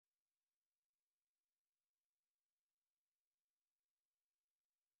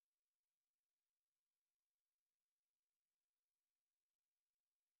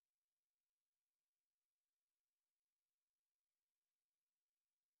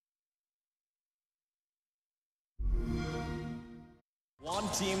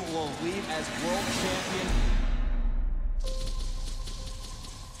team will leave as world champion.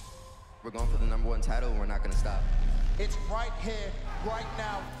 We're going for the #1 title, and we're not going to stop. It's right here, right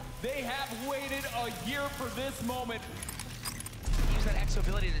now. They have waited a year for this moment. Use that X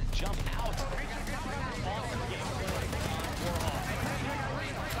ability to jump out.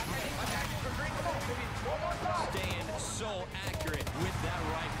 Staying so accurate with that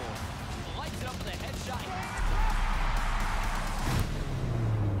rifle. Lights it up with a headshot.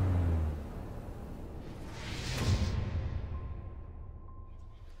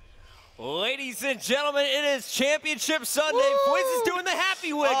 Ladies and gentlemen, it is Championship Sunday. Fwiz is doing the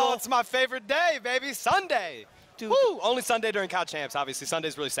happy wiggle. Oh, it's my favorite day, baby. Sunday. Dude. Woo! Only Sunday during Cal Champs, obviously.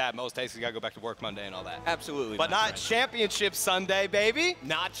 Sunday's really sad most days. You gotta go back to work Monday and all that. Absolutely. But not Championship Sunday, baby.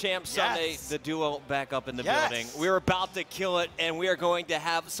 Not Champ Sunday. Yes. The duo back up in the Yes. building. We're about to kill it, and we are going to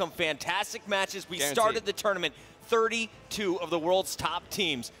have some fantastic matches. We Guaranteed. started the tournament, 32 of the world's top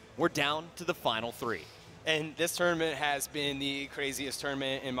teams. We're down to the final 3. And this tournament has been the craziest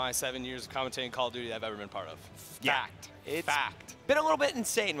tournament in my 7 years of commentating Call of Duty I've ever been part of. Yeah. Fact. It's Fact. been a little bit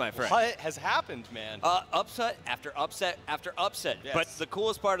insane, my friend. What has happened, man? Upset after upset after upset. Yes. But the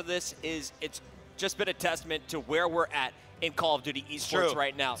coolest part of this is it's just been a testament to where we're at in Call of Duty Esports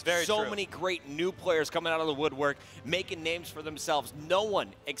right now. It's very so true. many great new players coming out of the woodwork, making names for themselves. No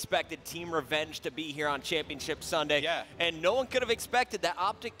one expected Team Revenge to be here on Championship Sunday. Yeah. And no one could have expected that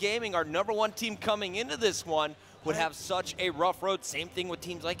Optic Gaming, our #1 team coming into this one, would have such a rough road. Same thing with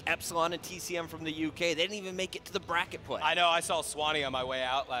teams like Epsilon and TCM from the UK. They didn't even make it to the bracket play. I know. I saw Swanee on my way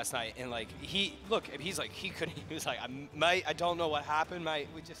out last night, and like he was like, I don't know what happened, mate.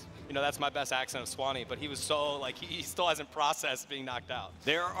 We just, that's my best accent of Swanee, but he was so like he still hasn't processed being knocked out.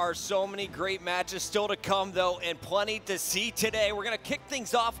 There are so many great matches still to come, though, and plenty to see today. We're going to kick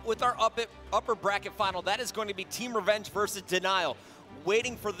things off with our upper bracket final. That is going to be Team Revenge versus Denial.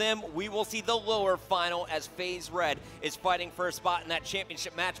 Waiting for them, we will see the lower final as FaZe Red is fighting for a spot in that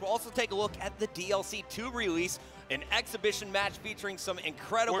championship match. We'll also take a look at the DLC 2 release, an exhibition match featuring some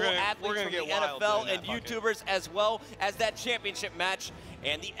incredible athletes from the NFL and YouTubers, as well as that championship match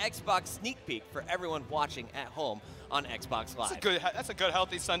and the Xbox sneak peek for everyone watching at home on Xbox Live. That's a good,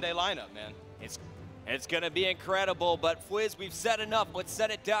 healthy Sunday lineup, man. It's going to be incredible, but Fwiz, we've said enough. Let's set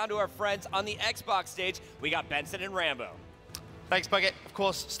it down to our friends on the Xbox stage. We got Benson and Rambo. Thanks, Bucket. Of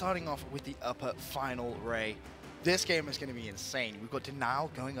course, starting off with the upper final, Ray. This game is going to be insane. We've got Denial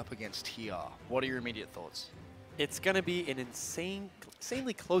going up against TR. What are your immediate thoughts? It's going to be an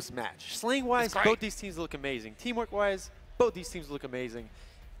insanely close match. Slaying-wise, both these teams look amazing. Teamwork-wise, both these teams look amazing.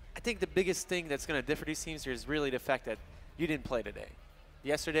 I think the biggest thing that's going to differ these teams here is really the fact that you didn't play today.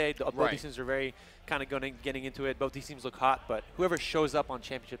 Yesterday, both these teams are very kind of getting into it. Both these teams look hot, but whoever shows up on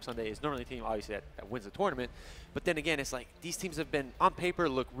Championship Sunday is normally the team, obviously, that wins the tournament. But then again, it's like these teams have been, on paper,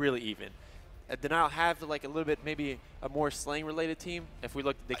 look really even. Denial have like a little bit, maybe a more slaying-related team. If we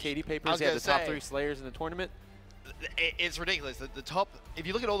look at the KD papers, they have the top 3 slayers in the tournament. It's ridiculous. The top, if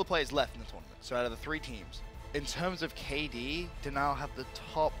you look at all the players left in the tournament, so out of the 3 teams, in terms of KD, Denial have the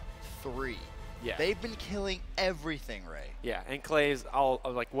top 3. Yeah. They've been killing everything, Ray. Yeah, and Clay's all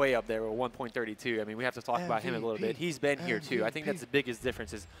like way up there with 1.32. I mean, we have to talk about him a little bit. He's been here too. I think that's the biggest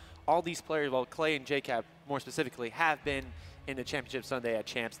difference is all these players, well, Clay and JCap more specifically, have been in the Championship Sunday at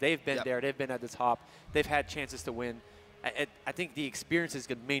Champs. They've been there. They've been at the top. They've had chances to win. I think the experience is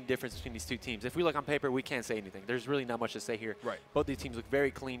the main difference between these two teams. If we look on paper, we can't say anything. There's really not much to say here. Right. Both these teams look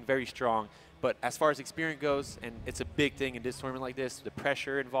very clean, very strong. But as far as experience goes, and it's a big thing in this tournament like this, the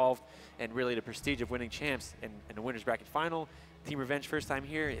pressure involved and really the prestige of winning champs and the winner's bracket final, Team Revenge first time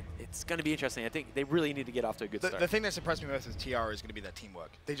here, it's going to be interesting. I think they really need to get off to a good start. The thing that's impressed me most with TR is going to be that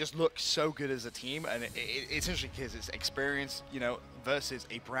teamwork. They just look so good as a team, and it's interesting because it's experience, versus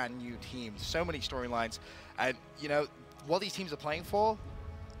a brand new team. So many storylines, and, what these teams are playing for,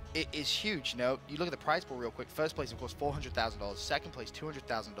 it is huge. You look at the prize pool real quick. First place, of course, $400,000. Second place,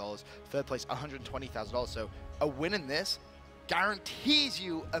 $200,000. Third place, $120,000. So a win in this guarantees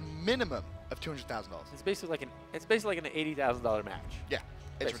you a minimum of $200,000. It's basically like an $80,000 match. Yeah,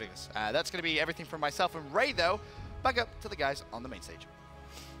 it's ridiculous. That's going to be everything from myself and Ray, though. Back up to the guys on the main stage.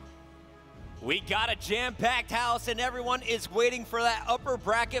 We got a jam-packed house, and everyone is waiting for that upper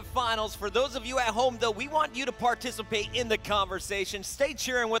bracket finals. For those of you at home, though, we want you to participate in the conversation. Stay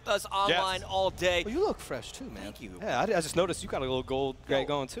cheering with us online all day. Well, you look fresh, too, man. Thank you. Yeah, I just noticed you got a little gold gray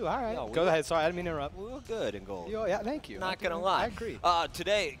going, too. All right, go ahead. Sorry, I didn't mean to interrupt. We look good in gold. Yeah, thank you. Not going to lie. I agree.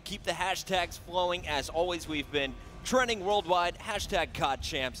 Today, keep the hashtags flowing. As always, we've been trending worldwide,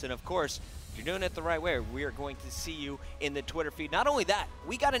 #CODChamps, and of course, if you're doing it the right way, we are going to see you in the Twitter feed. Not only that,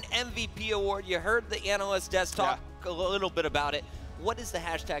 we got an MVP award. You heard the analyst desk talk a little bit about it. What is the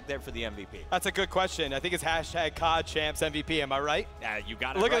hashtag there for the MVP? That's a good question. I think it's hashtag COD Champs MVP. Am I right? Yeah, you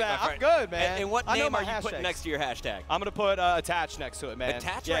got it. Look right, at that. my I'm friend. good, man. And what I know name my are you putting hashtags. next to your hashtag? I'm going to put attach next to it, man.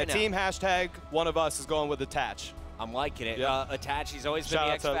 Attach yeah, right now. team hashtag one of us is going with attach. I'm liking it. Yeah. Attach, he's always Shout been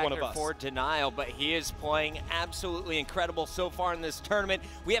the out X to one factor of us. for Denial, but he is playing absolutely incredible so far in this tournament.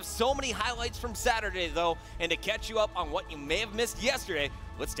 We have so many highlights from Saturday, though, and to catch you up on what you may have missed yesterday,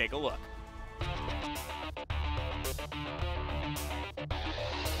 let's take a look.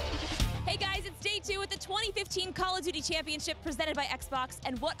 Hey guys, it's day 2 at the 2015 Call of Duty Championship presented by Xbox,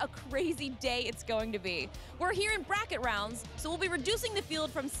 and what a crazy day it's going to be. We're here in bracket rounds, so we'll be reducing the field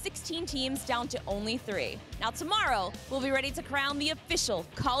from 16 teams down to only 3. Now tomorrow, we'll be ready to crown the official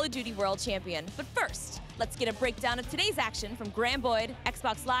Call of Duty World Champion. But first, let's get a breakdown of today's action from Graham Boyd,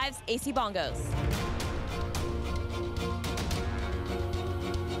 Xbox Live's AC Bongos.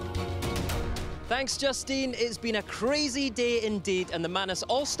 Thanks, Justine. It's been a crazy day indeed, and the madness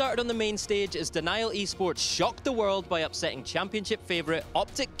all started on the main stage as Denial Esports shocked the world by upsetting championship favourite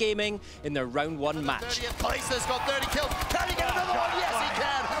Optic Gaming in their round 1 match. 30th place has got 30 kills. Can he get another one? Yes, he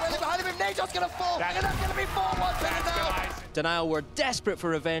can. Really behind him, Najo's going to fall. And that's going to be 4-1 to Denial. Denial were desperate for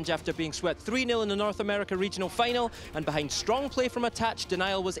revenge after being swept 3-0 in the North America Regional Final, and behind strong play from Attach,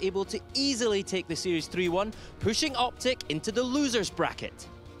 Denial was able to easily take the series 3-1, pushing Optic into the losers bracket.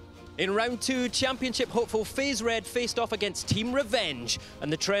 In round 2, championship hopeful FaZe Red faced off against Team Revenge,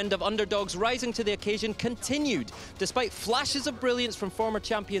 and the trend of underdogs rising to the occasion continued. Despite flashes of brilliance from former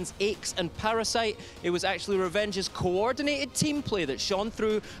champions Aches and Parasite, it was actually Revenge's coordinated team play that shone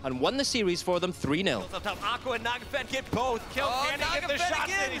through and won the series for them 3-0. Aqua and Nagafen get both. Can he get the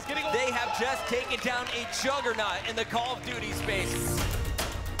shots in? He's getting they have just taken down a juggernaut in the Call of Duty space.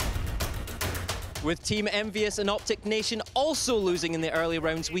 With Team Envious and Optic Nation also losing in the early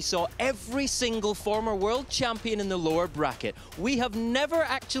rounds, we saw every single former world champion in the lower bracket. We have never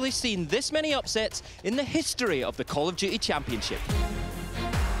actually seen this many upsets in the history of the Call of Duty Championship.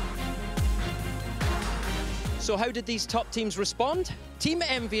 So how did these top teams respond? Team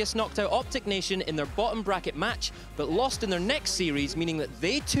Envious knocked out Optic Nation in their bottom bracket match, but lost in their next series, meaning that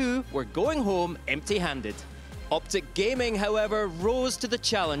they too were going home empty-handed. Optic Gaming, however, rose to the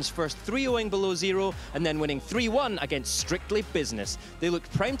challenge, first 3-0ing below zero and then winning 3-1 against Strictly Business. They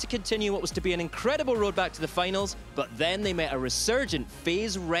looked primed to continue what was to be an incredible road back to the finals, but then they met a resurgent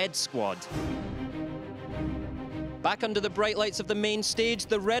FaZe Red squad. Back under the bright lights of the main stage,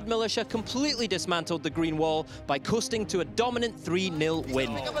 the Red Militia completely dismantled the green wall by coasting to a dominant 3-0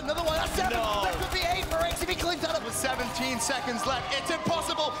 win. Pick up another one. That's 7. No. That could be 8 for Aches if he cleans that up. With 17 seconds left, it's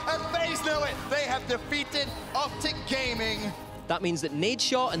impossible, and FaZe know it. They have defeated Optic Gaming. That means that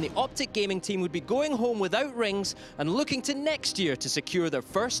Nadeshot and the Optic Gaming team would be going home without rings and looking to next year to secure their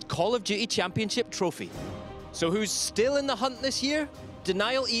first Call of Duty Championship trophy. So who's still in the hunt this year?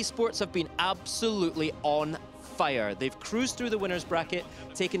 Denial Esports have been absolutely on fire. They've cruised through the winners bracket,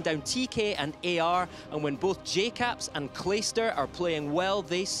 taken down TK and AR, and when both JCaps and Clayster are playing well,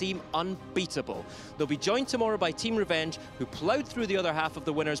 they seem unbeatable. They'll be joined tomorrow by Team Revenge, who ploughed through the other half of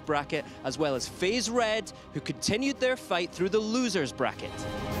the winners bracket, as well as FaZe Red, who continued their fight through the losers bracket.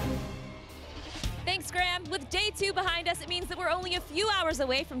 Thanks, Graham. With day 2 behind us, it means that we're only a few hours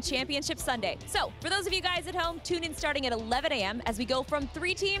away from Championship Sunday. So, for those of you guys at home, tune in starting at 11 a.m. as we go from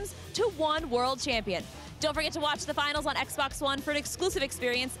 3 teams to 1 world champion. Don't forget to watch the finals on Xbox One for an exclusive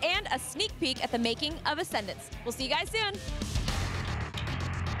experience and a sneak peek at the making of Ascendance. We'll see you guys soon.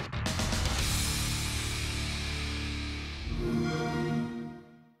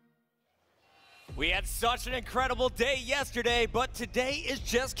 We had such an incredible day yesterday, but today is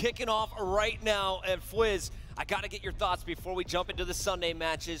just kicking off right now. And Fliz, I got to get your thoughts before we jump into the Sunday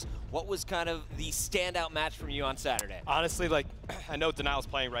matches. What was kind of the standout match from you on Saturday? Honestly, like, I know Denial's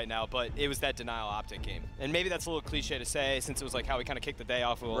playing right now, but it was that Denial Optic game. And maybe that's a little cliche to say since it was like how we kind of kicked the day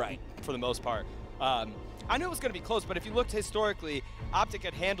off for the most part. I knew it was going to be close, but if you looked historically, Optic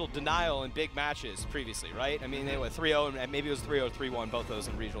had handled Denial in big matches previously, right? I mean, they went 3-0, and maybe it was 3-0, 3-1, both those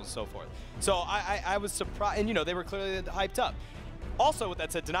in regionals and so forth. So I was surprised, and, you know, they were clearly hyped up. Also, with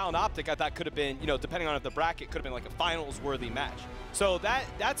that said, Denial and Optic, I thought could have been, you know, depending on if the bracket, could have been like a finals-worthy match. So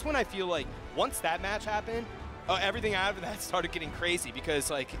that's when I feel like once that match happened, everything out of that started getting crazy because,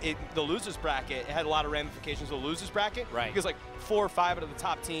 like, the losers bracket, it had a lot of ramifications of the losers bracket. Right. Because, like, 4 or 5 out of the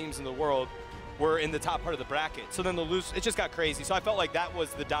top teams in the world were in the top part of the bracket. So then it just got crazy. So I felt like that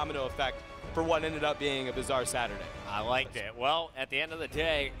was the domino effect for what ended up being a bizarre Saturday. I liked it. Well, at the end of the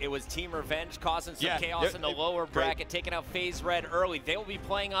day, it was Team Revenge causing some chaos in the lower bracket, taking out FaZe Red early. They will be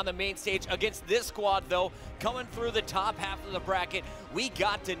playing on the main stage against this squad, though. Coming through the top half of the bracket, we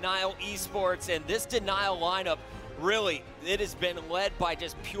got Denial Esports, and this Denial lineup really, it has been led by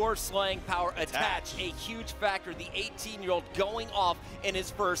just pure slaying power. Attach, a huge factor. The 18-year-old going off in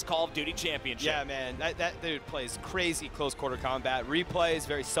his first Call of Duty championship. Yeah, man, that dude plays crazy close quarter combat. Replays,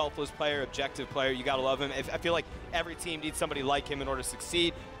 very selfless player, objective player. You gotta love him. I feel like every team needs somebody like him in order to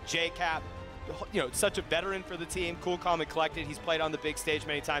succeed. JCap, you know, such a veteran for the team, cool, calm, and collected. He's played on the big stage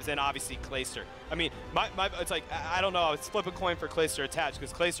many times, and obviously Clayster. I mean, it's like, I don't know, I would flip a coin for Clayster attached,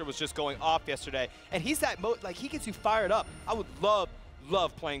 because Clayster was just going off yesterday, and he's that, like, he gets you fired up. I would love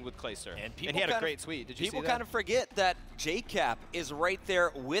playing with Clayster. And he had a great tweet. Did you see that? People kind of forget that JCap is right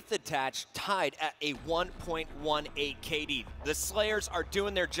there with Attach, tied at a 1.18 KD. The Slayers are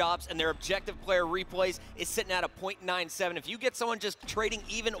doing their jobs, and their objective player replays is sitting at a 0.97. If you get someone just trading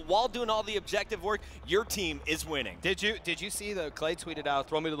even while doing all the objective work, your team is winning. Did you see the Clay tweeted out,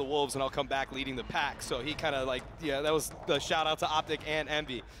 throw me to the Wolves and I'll come back leading the pack? So he kind of like, yeah, that was the shout out to Optic and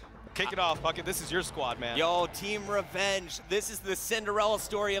Envy. Kick it off, Bucket. This is your squad, man. Yo, Team Revenge. This is the Cinderella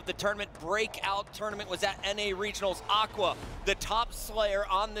story of the tournament. Breakout tournament was at NA Regionals. Aqua, the top slayer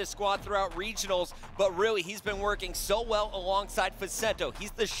on this squad throughout Regionals, but really, he's been working so well alongside Facento.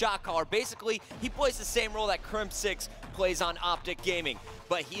 He's the shot caller. Basically, he plays the same role that Crim6 plays on Optic Gaming,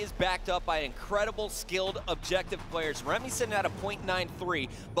 but he is backed up by incredible, skilled, objective players. Remy's sitting at a 0.93,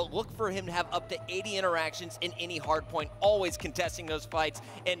 but look for him to have up to 80 interactions in any hard point, always contesting those fights.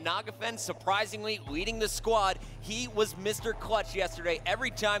 And Nagafen, surprisingly, leading the squad. He was Mr. Clutch yesterday.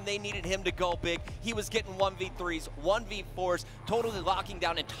 Every time they needed him to go big, he was getting 1v3s, 1v4s, totally locking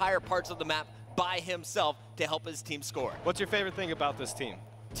down entire parts of the map by himself to help his team score. What's your favorite thing about this team?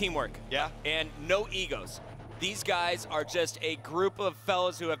 Teamwork. Yeah? And no egos. These guys are just a group of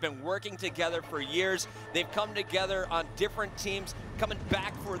fellas who have been working together for years. They've come together on different teams, coming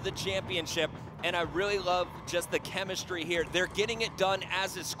back for the championship, and I really love just the chemistry here. They're getting it done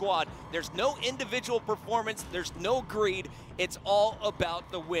as a squad. There's no individual performance. There's no greed. It's all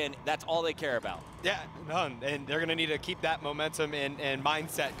about the win. That's all they care about. Yeah, none. And they're going to need to keep that momentum and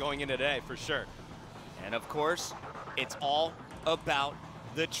mindset going into today for sure. And of course, it's all about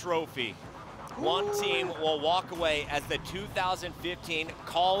the trophy. One team will walk away as the 2015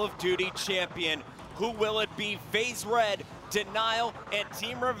 Call of Duty champion. Who will it be? FaZe Red, Denial, and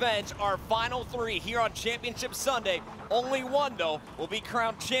Team Revenge, our final three here on Championship Sunday. Only one, though, will be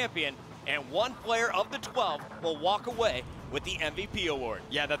crowned champion, and one player of the 12 will walk away with the MVP award.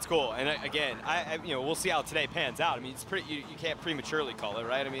 Yeah, that's cool. And again, you know, we'll see how today pans out. I mean, it's pretty. You can't prematurely call it,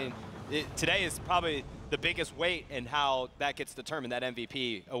 right? I mean, today is probably the biggest weight in how that gets determined, that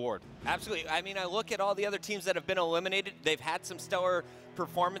MVP award. Absolutely. I mean, I look at all the other teams that have been eliminated. They've had some stellar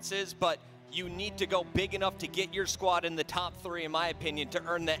performances, but you need to go big enough to get your squad in the top three, in my opinion, to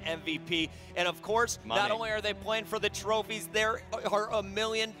earn the MVP. And of course, not only are they playing for the trophies, there are $1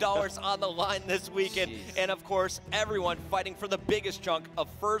 million on the line this weekend. Jeez. And of course, everyone fighting for the biggest chunk of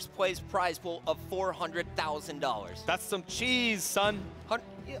first place prize pool of $400,000. That's some cheese, son.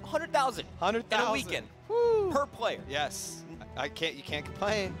 100,000 in a weekend. Woo. Per player. Yes. You can't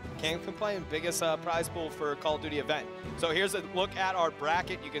complain. Can't complain. Biggest prize pool for a Call of Duty event. So here's a look at our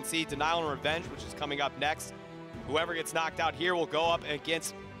bracket. You can see Denial and Revenge, which is coming up next. Whoever gets knocked out here will go up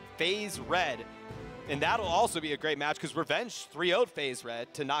against FaZe Red. And that'll also be a great match because Revenge 3-0'd FaZe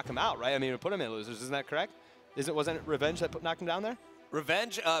Red to knock him out, right? I mean, put him in losers. Isn't that correct? Wasn't it Revenge that knocked him down there?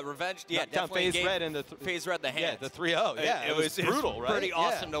 Revenge, yeah, definitely FaZe Red and FaZe Red the hand. Yeah, the 3-0. Yeah, it was brutal, right? Pretty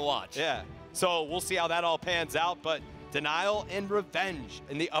awesome to watch. Yeah. So we'll see how that all pans out, but Denial and Revenge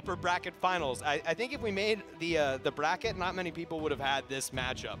in the upper bracket finals. I think if we made the bracket, not many people would have had this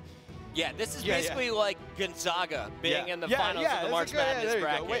matchup. Yeah, this is basically like Gonzaga being in the finals of the March Madness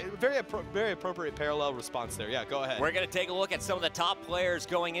bracket. Very appropriate parallel response there. Yeah, go ahead. We're going to take a look at some of the top players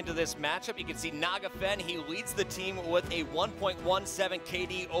going into this matchup. You can see Nagafen, he leads the team with a 1.17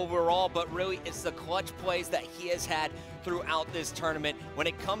 KD overall, but really it's the clutch plays that he has had throughout this tournament. When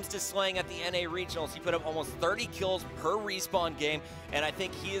it comes to slaying at the NA Regionals, he put up almost 30 kills per respawn game, and I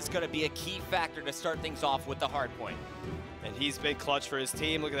think he is going to be a key factor to start things off with the hard point. And he's been clutch for his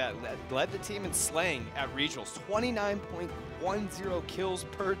team. Look at that. Led the team in slaying at regionals. 29.10 kills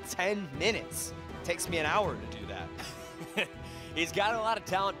per 10 minutes. Takes me an hour to do that. He's got a lot of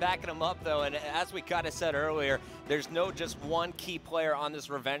talent backing him up, though, and as we kind of said earlier, there's no just one key player on this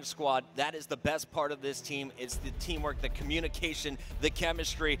Revenge squad. That is the best part of this team. It's the teamwork, the communication, the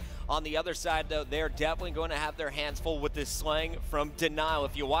chemistry. On the other side, though, they're definitely going to have their hands full with this slaying from Denial.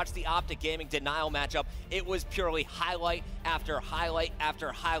 If you watch the Optic Gaming Denial matchup, it was purely highlight after highlight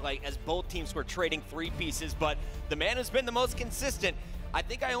after highlight as both teams were trading three pieces, but the man who's been the most consistent, I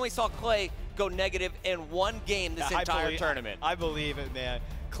think I only saw Clay go negative in one game this entire tournament. I believe it, man.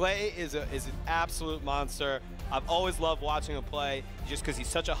 Clay is an absolute monster. I've always loved watching him play just because he's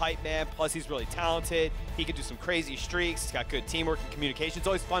such a hype man. Plus, he's really talented. He can do some crazy streaks. He's got good teamwork and communication. It's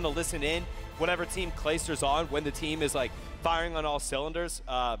always fun to listen in whatever team Clayster's on when the team is like firing on all cylinders.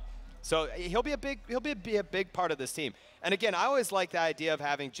 So he'll be a big part of this team. And again, I always like the idea of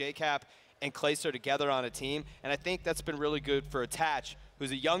having JCap and Clayster together on a team, and I think that's been really good for Attach,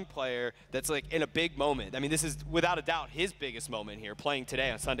 who's a young player that's like in a big moment. I mean, this is without a doubt his biggest moment here, playing today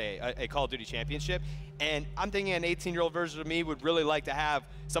on Sunday, a Call of Duty championship. And I'm thinking an 18-year-old version of me would really like to have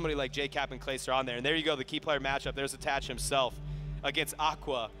somebody like JCap and Clayster on there. And there you go, the key player matchup. There's Attach himself against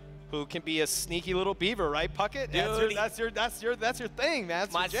Aqua, who can be a sneaky little beaver, right, Puckett? Dude, that's your thing, man.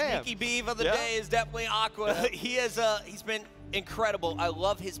 That's my your jam. sneaky beav of the day is definitely Aqua. Yeah. He's been incredible. I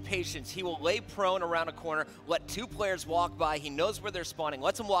love his patience. He will lay prone around a corner, let two players walk by. He knows where they're spawning,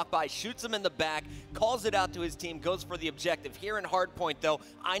 lets them walk by, shoots them in the back, calls it out to his team, goes for the objective. Here in Hardpoint, though,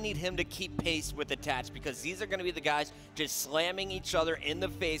 I need him to keep pace with Attach because these are going to be the guys just slamming each other in the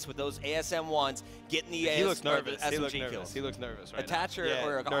face with those ASM1s, getting the He looks nervous. SMG He looks nervous. kills. He looks nervous right Attach now.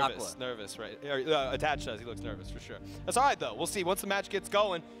 or Aqua? Nervous, right. Attach does. He looks nervous for sure. That's all right, though. We'll see once the match gets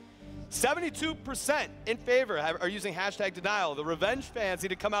going. 72% in favor are using #denial. The Revenge fans need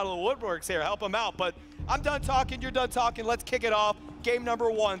to come out of the woodworks here, help them out. But I'm done talking, you're done talking. Let's kick it off. Game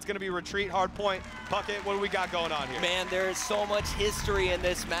number 1 is going to be Retreat Hardpoint. Puckett, what do we got going on here? Man, there is so much history in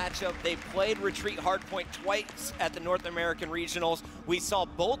this matchup. They played Retreat Hardpoint twice at the North American Regionals. We saw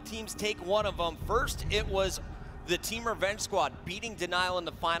both teams take one of them. First, it was the Team Revenge squad beating Denial in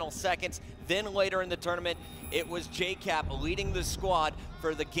the final seconds. Then later in the tournament, it was JCap leading the squad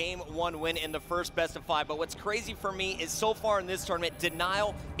for the Game 1 win in the first best of 5. But what's crazy for me is so far in this tournament,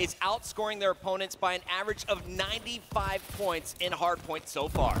 Denial is outscoring their opponents by an average of 95 points in Hardpoint so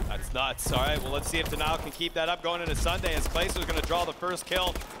far. That's nuts. All right, well, let's see if Denial can keep that up going into Sunday as Clayster's going to draw the first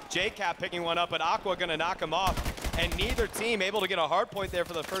kill. JCap picking one up, but Aqua going to knock him off. And neither team able to get a Hardpoint there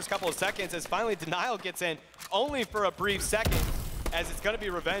for the first couple of seconds as finally Denial gets in only for a brief second as it's going to be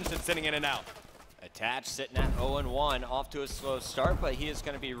Revenge that's sitting in and out. Attach sitting at 0-1, off to a slow start, but he is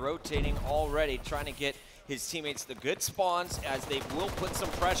going to be rotating already, trying to get his teammates the good spawns as they will put some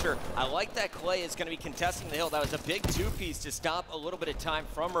pressure. I like that Clay is going to be contesting the hill. That was a big two-piece to stop a little bit of time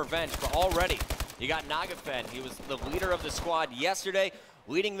from Revenge, but already you got Nagafen. He was the leader of the squad yesterday,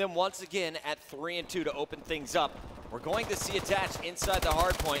 leading them once again at 3-2 to open things up. We're going to see Attach inside the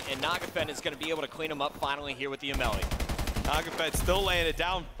Hardpoint, and Nagafen is going to be able to clean him up finally here with the Amelie. Nagafen still laying it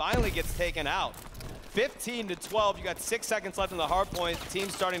down, finally gets taken out. 15-12, you got 6 seconds left in the Hardpoint. The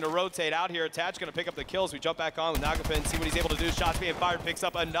team's starting to rotate out here. Attach going to pick up the kills. We jump back on with Nagafen, see what he's able to do. Shots being fired, picks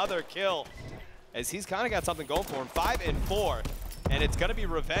up another kill as he's kind of got something going for him. 5-4, and it's going to be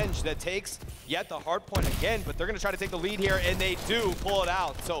Revenge that takes yet the Hardpoint again, but they're going to try to take the lead here, and they do pull it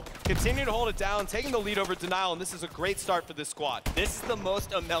out. So continue to hold it down, taking the lead over Denial, and this is a great start for this squad. This is the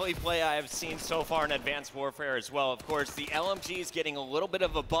most Amelie play I have seen so far in Advanced Warfare as well. Of course, the LMG is getting a little bit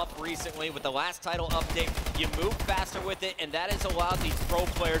of a buff recently with the last title update. You move faster with it, and that has allowed these pro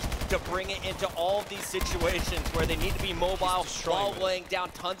players to bring it into all of these situations where they need to be mobile while laying down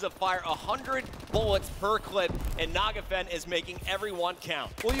tons of fire. 100 bullets per clip, and Nagafen is making every one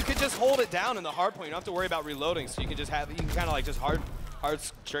count. Well, you could just hold it down in the Hardpoint. You don't have to worry about reloading, so you can just have, you can kind of like just hard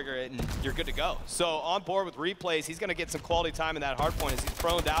trigger it and you're good to go. So on board with replays, he's going to get some quality time in that Hardpoint as he's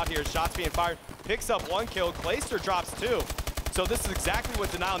proned out here. Shots being fired, picks up 1 kill. Clayster drops 2. So this is exactly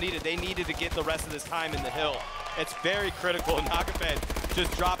what Denial needed. They needed to get the rest of this time in the hill. It's very critical. Nagafen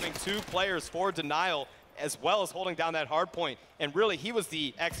just dropping 2 players for Denial as well as holding down that Hardpoint. And really, he was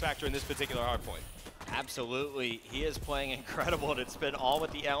the X factor in this particular Hardpoint. Absolutely. He is playing incredible, and it's been all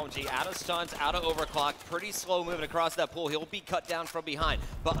with the LMG. Out of stuns, out of overclock, pretty slow moving across that pool. He'll be cut down from behind.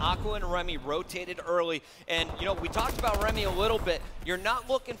 But Aqua and Remy rotated early, and, you know, we talked about Remy a little bit. You're not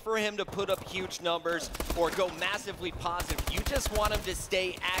looking for him to put up huge numbers or go massively positive. You just want him to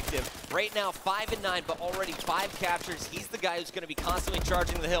stay active. Right now, 5-9, but already 5 captures. He's the guy who's going to be constantly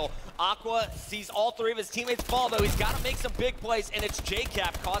charging the hill. Aqua sees all 3 of his teammates fall, though. He's got to make some big plays, and it's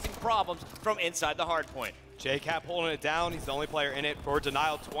JCap causing problems from inside the Hardpoint. JCap holding it down. He's the only player in it for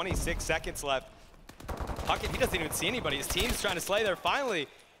Denial. 26 seconds left. Puckett, he doesn't even see anybody. His team's trying to slay there. Finally,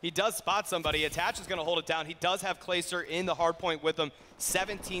 he does spot somebody. Attach is going to hold it down. He does have Clayster in the Hardpoint with him.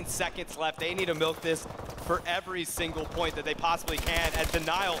 17 seconds left. They need to milk this for every single point that they possibly can. As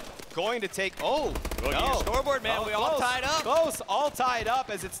Denial going to take, no. Scoreboard, man. We all tied up. Close, all tied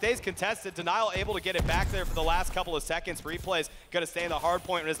up as it stays contested. Denial able to get it back there for the last couple of seconds. Replays going to stay in the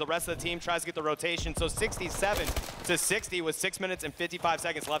Hardpoint as the rest of the team tries to get the rotation. So 67-60 with 6 minutes and 55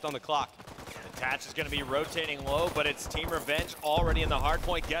 seconds left on the clock. Attach is going to be rotating low, but it's Team Revenge already in the hard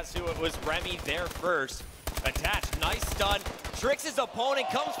point. Guess who? It was Remy there first. Attach, nice stun. Tricks his opponent,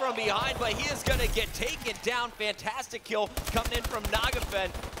 comes from behind, but he is going to get taken down. Fantastic kill coming in from Nagafen,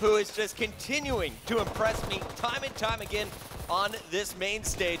 who is just continuing to impress me time and time again on this main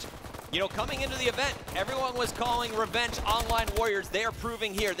stage. You know, coming into the event, everyone was calling Revenge Online Warriors. They are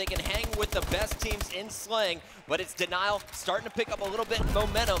proving here they can hang with the best teams in slaying, but it's Denial starting to pick up a little bit of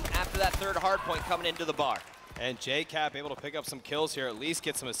momentum after that third hard point coming into the bar. And JCap able to pick up some kills here, at least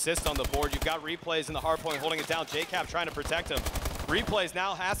get some assists on the board. You've got Replays in the hard point holding it down. JCap trying to protect him. Replays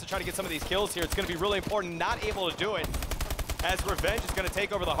now has to try to get some of these kills here. It's going to be really important, not able to do it, as Revenge is going to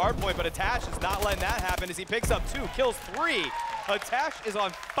take over the hard point, but Attach is not letting that happen as he picks up 2, kills 3. Attach is on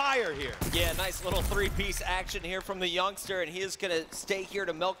fire here. Yeah, nice little three-piece action here from the youngster, and he is going to stay here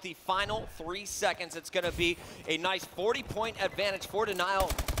to milk the final 3 seconds. It's going to be a nice 40-point advantage for Denial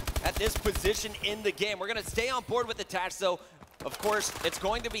at this position in the game. We're going to stay on board with Attach, though. Of course, it's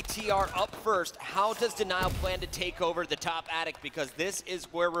going to be TR up first. How does Denial plan to take over the top attic? Because this is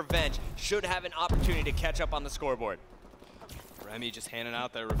where Revenge should have an opportunity to catch up on the scoreboard. Remy just handing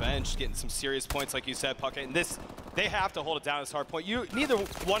out that Revenge, getting some serious points, like you said, Puckett. And this, they have to hold it down as hard point. Neither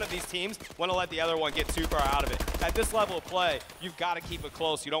one of these teams want to let the other one get too far out of it. At this level of play, you've got to keep it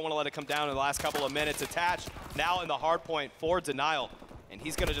close. You don't want to let it come down in the last couple of minutes. Attached now in the hard point for Denial. And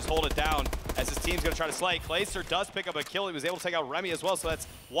he's going to just hold it down as his team's going to try to slay. Clayster does pick up a kill. He was able to take out Remy as well, so that's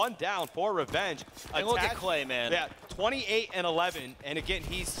 1 down for Revenge. And look at Clay, man. Yeah, 28 and 11. And again,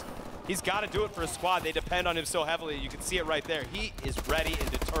 he's got to do it for a squad. They depend on him so heavily. You can see it right there. He is ready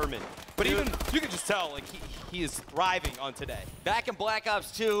and determined. But even, you can just tell, like, he is thriving on today. Back in Black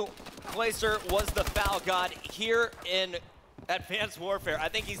Ops 2, Clayster was the foul god. Here in Advanced Warfare, I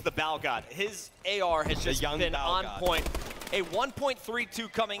think he's the Bal god. His AR has just been on point. A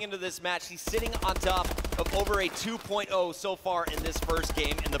 1.32 coming into this match. He's sitting on top of over a 2.0 so far in this first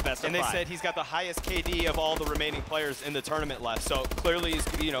game in the best of 5. And they said he's got the highest KD of all the remaining players in the tournament left. So clearly, he's,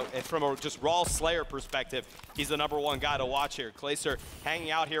 you know, from a just raw Slayer perspective, he's the #1 guy to watch here. Clayster hanging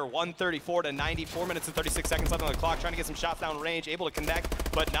out here, 134 to 90, 4 minutes and 36 seconds left on the clock, trying to get some shots down range, able to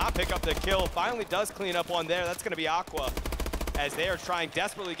connect, but not pick up the kill. Finally does clean up one there. That's going to be Aqua, as they are trying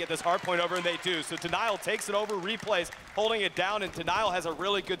desperately to get this hard point over, and they do. So Denial takes it over, Replays holding it down, and Denial has a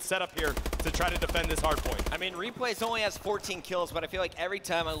really good setup here to try to defend this hard point. I mean, Replays only has 14 kills, but I feel like every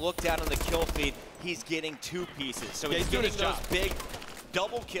time I look down on the kill feed, he's getting 2 pieces. So he's getting those big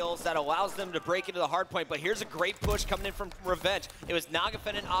double kills that allows them to break into the hard point. But here's a great push coming in from Revenge. It was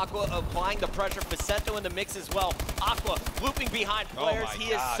Nagafen and Aqua applying the pressure. Vicento in the mix as well. Aqua looping behind players.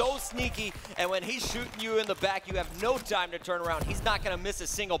 He is so sneaky, and when he's shooting you in the back, you have no time to turn around. He's not going to miss a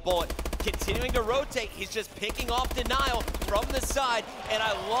single bullet. Continuing to rotate, he's just picking off Denial from the side, and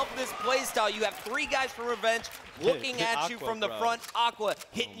I love this play style. You have 3 guys from Revenge looking at you from the front, Aqua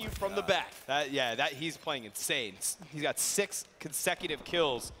hitting you from the back. He's playing insane. He's got 6 consecutive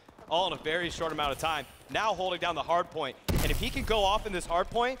kills, all in a very short amount of time. Now holding down the hard point, and if he can go off in this hard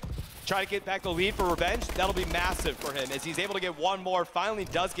point, try to get back the lead for Revenge, that'll be massive for him, as he's able to get 1 more, finally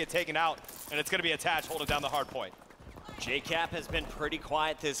does get taken out, and it's going to be Attach holding down the hard point. JCap has been pretty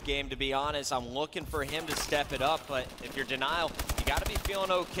quiet this game, to be honest. I'm looking for him to step it up, but if you're Denial, you got to be feeling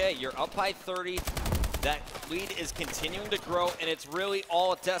okay. You're up by 30. That lead is continuing to grow, and it's really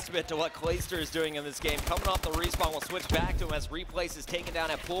all a testament to what Clayster is doing in this game. Coming off the respawn, we'll switch back to him as Replays is taken down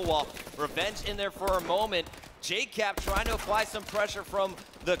at pool wall. Revenge in there for a moment. JCap trying to apply some pressure from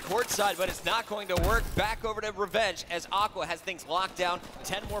the court side, but it's not going to work. Back over to Revenge as Aqua has things locked down.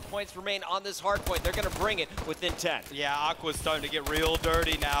 10 more points remain on this hard point. They're going to bring it within 10. Yeah, Aqua's starting to get real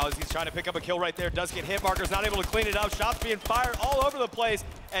dirty now as he's trying to pick up a kill right there. Does get hit markers, not able to clean it up. Shots being fired all over the place,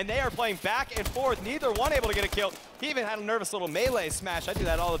 and they are playing back and forth. Neither one able to get a kill. He even had a nervous little melee smash. I do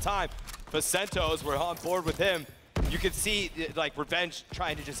that all the time. Vicento's, we're on board with him. You can see, like, Revenge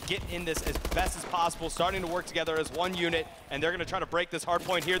trying to just get in this as best as possible, starting to work together as one unit, and they're going to try to break this hard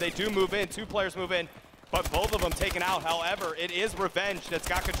point here. They do move in. 2 players move in, but both of them taken out. However, it is Revenge that's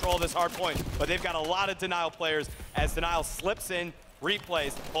got control of this hard point, but they've got a lot of Denial players as Denial slips in,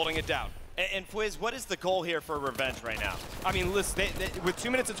 Replays, holding it down. And Fwiz, what is the goal here for Revenge right now? I mean, listen, with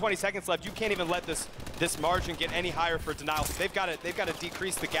 2 minutes and 20 seconds left, you can't even let this margin get any higher for Denial. So they've got to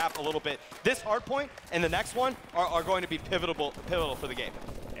decrease the gap a little bit. This hard point and the next one are going to be pivotal for the game.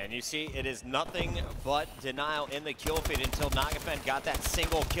 And you see, it is nothing but Denial in the kill feed until Nagafen got that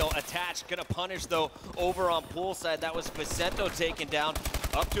single kill. Attached, gonna punish though over on poolside. That was Vicento taken down.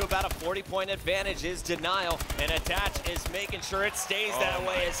 Up to about a 40-point advantage is Denial, and Attach is making sure it stays that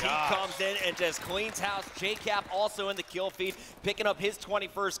way as he comes in and just cleans house. JCap also in the kill feed, picking up his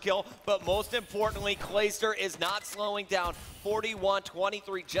 21st kill, but most importantly, Clayster is not slowing down.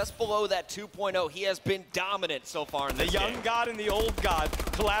 41-23, just below that 2.0. He has been dominant so far in this game. The young god and the old god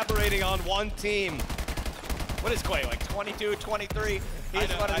collaborating on one team. What is Clay, like 22, 23? He's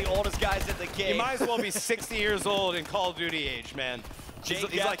one of the oldest guys in the game. He might as well be 60 years old in Call of Duty age, man. He's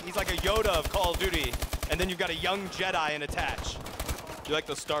like a Yoda of Call of Duty, and then you've got a young Jedi in Attach. You like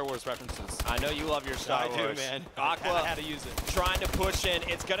those Star Wars references? I know you love your Star Wars. I do, man. Aqua I had to use it. Trying to push in.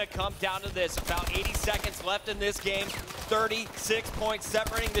 It's going to come down to this. About 80 seconds left in this game. 36 points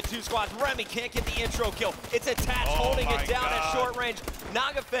separating the two squads. Remy can't get the intro kill. It's Attach holding it down at short range.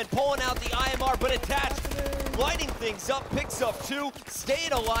 Nagafen pulling out the IMR, but Attach lighting things up, picks up 2,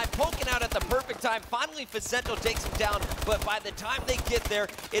 staying alive, poking out at the perfect time. Finally, Facento takes him down, but by the time they get there,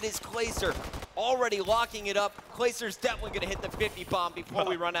 it is Clayster already locking it up. Clayster's definitely going to hit the 50 bomb before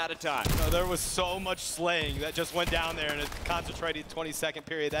we run out of time. No, there was so much slaying that just went down there in a concentrated 20-second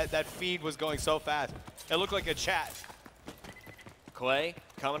period. That feed was going so fast. It looked like a chat. Clay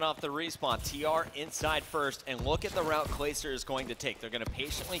coming off the respawn. TR inside first, and look at the route Clayster is going to take. They're going to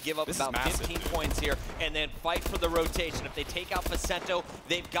patiently give up about 15 points here and then fight for the rotation. If they take out Facento,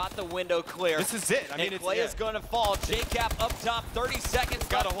 they've got the window clear. This is it. I mean, Clay is going to fall. JCap up top, 30 seconds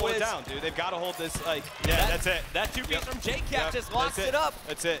Got to left. hold it down, dude. They've got to hold this, like, that's it. That 2 piece from JCap just locks it up.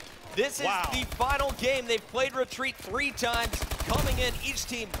 That's it. This is the final game. They've played retreat 3 times. Coming in, each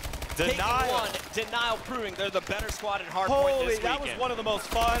team taking one. Denial proving they're the better squad in Hardpoint this weekend. That was one of the most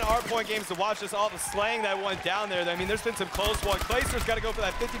fun Hardpoint games to watch. Just all the slaying that went down there. I mean, there's been some close one. Clayster's got to go for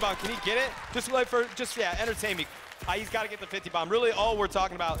that 50 bomb. Can he get it? Entertain me. He's got to get the 50 bomb. Really, all we're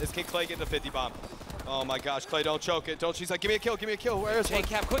talking about is can Clay get the 50 bomb. Oh my gosh, Clay, don't choke it. She's like, give me a kill, give me a kill. Where is one?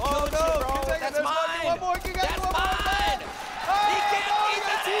 JCap, quick kill, bro. That's mine. One more. That's mine. He can't.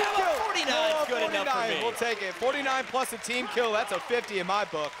 49 is good enough for me. We'll take it. 49 plus a team kill. That's a 50 in my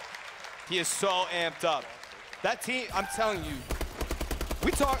book. He is so amped up. That team, I'm telling you,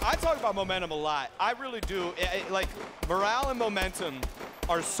 I talk about momentum a lot. I really do. Like, morale and momentum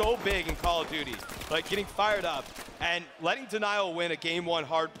are so big in Call of Duty. Like, getting fired up and letting Denial win a Game 1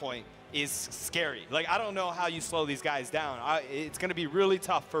 Hardpoint is scary. Like, I don't know how you slow these guys down. It's going to be really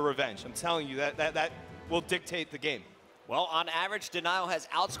tough for revenge. I'm telling you, that will dictate the game. Well, on average, Denial has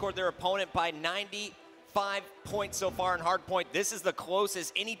outscored their opponent by 95 points so far in Hardpoint. This is the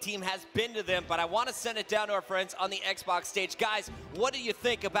closest any team has been to them, but I want to send it down to our friends on the Xbox stage. Guys, what do you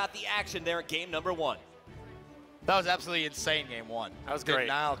think about the action there in game number 1? That was absolutely insane, game 1. That was great.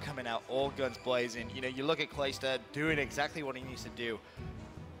 Denial coming out, all guns blazing. You know, you look at Clayster doing exactly what he needs to do.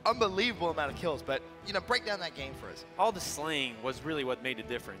 Unbelievable amount of kills, but, you know, break down that game for us. All the slaying was really what made the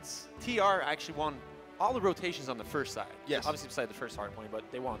difference. TR actually won all the rotations on the first side. Yes. Obviously beside the first Hardpoint, but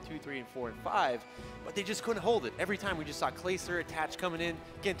they won 2, 3, and 4, and 5. But they just couldn't hold it. Every time we just saw Clayster, Attach coming in,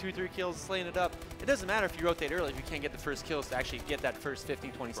 getting 2, 3 kills, slaying it up. It doesn't matter if you rotate early if you can't get the first kills to actually get that first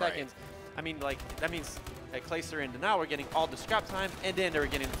 15, 20 seconds. I mean, like, that means that Clayster and Denial were getting all the scrap time, and then they were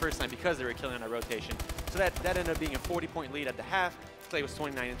getting the first time because they were killing on a rotation. So that ended up being a 40-point lead at the half. Clay was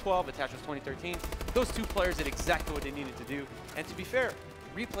 29-12, Attach was 20-13. Those two players did exactly what they needed to do. And to be fair,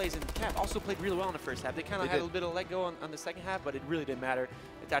 Replays and Cap also played really well in the first half. They kind of had a little bit of let go on the second half, but it really didn't matter.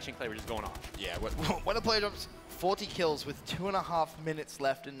 Attach and Clay were just going off. Yeah, when a player drops 40 kills with 2.5 minutes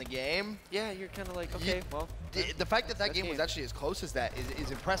left in the game. Yeah, you're kind of like, okay, well. The fact that that game was actually as close as that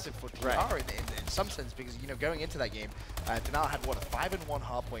is impressive for TR in some sense, because, you know, going into that game, Denial had, what, a 5-1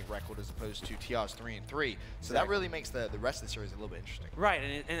 Hardpoint record as opposed to TR's 3-3. So that really makes the rest of the series a little bit interesting. Right,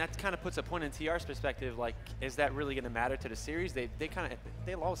 and that kind of puts a point in TR's perspective, like, is that really going to matter to the series? They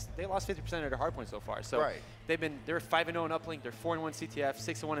lost 50% of their Hardpoint so far. So they're 5-0 in Uplink, they're 4-1 CTF,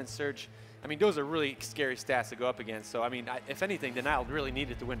 6-1 in Surge. I mean, those are really scary stats to go up against. So, I mean, if anything, Denial really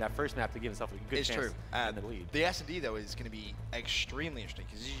needed to win that first map to give himself a good chance in the lead. The S&D, though, is going to be extremely interesting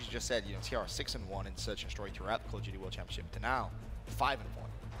because, as you just said, you know, TR 6-1 in Search and Destroy throughout the Call of Duty World Championship. Denial 5-1.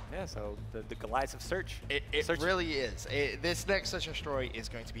 Yeah, so the Goliaths of Search. It really is. This next Search and Destroy is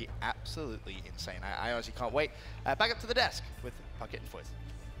going to be absolutely insane. I honestly can't wait. Back up to the desk with Puckett and Fwiz.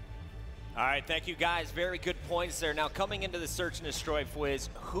 All right, thank you guys. Very good points there. Now, coming into the Search and Destroy, Fwiz,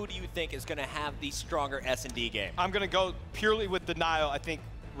 who do you think is going to have the stronger S&D game? I'm going to go purely with Denial. I think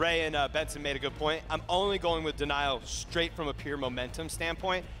Ray and Benson made a good point. I'm only going with Denial straight from a pure momentum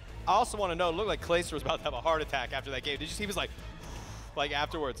standpoint. I also want to know, it looked like Clayster was about to have a heart attack after that game. Did you see? He was like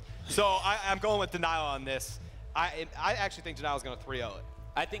afterwards. So I'm going with Denial on this. I actually think Denial is going to 3-0 it.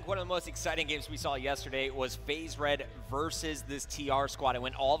 I think one of the most exciting games we saw yesterday was FaZe Red versus this TR squad. It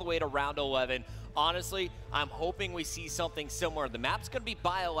went all the way to round 11. Honestly, I'm hoping we see something similar. The map's going to be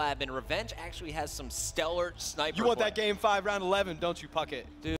Biolab, and Revenge actually has some stellar sniper. You want that game 5, round 11, don't you, Puckett? Dude.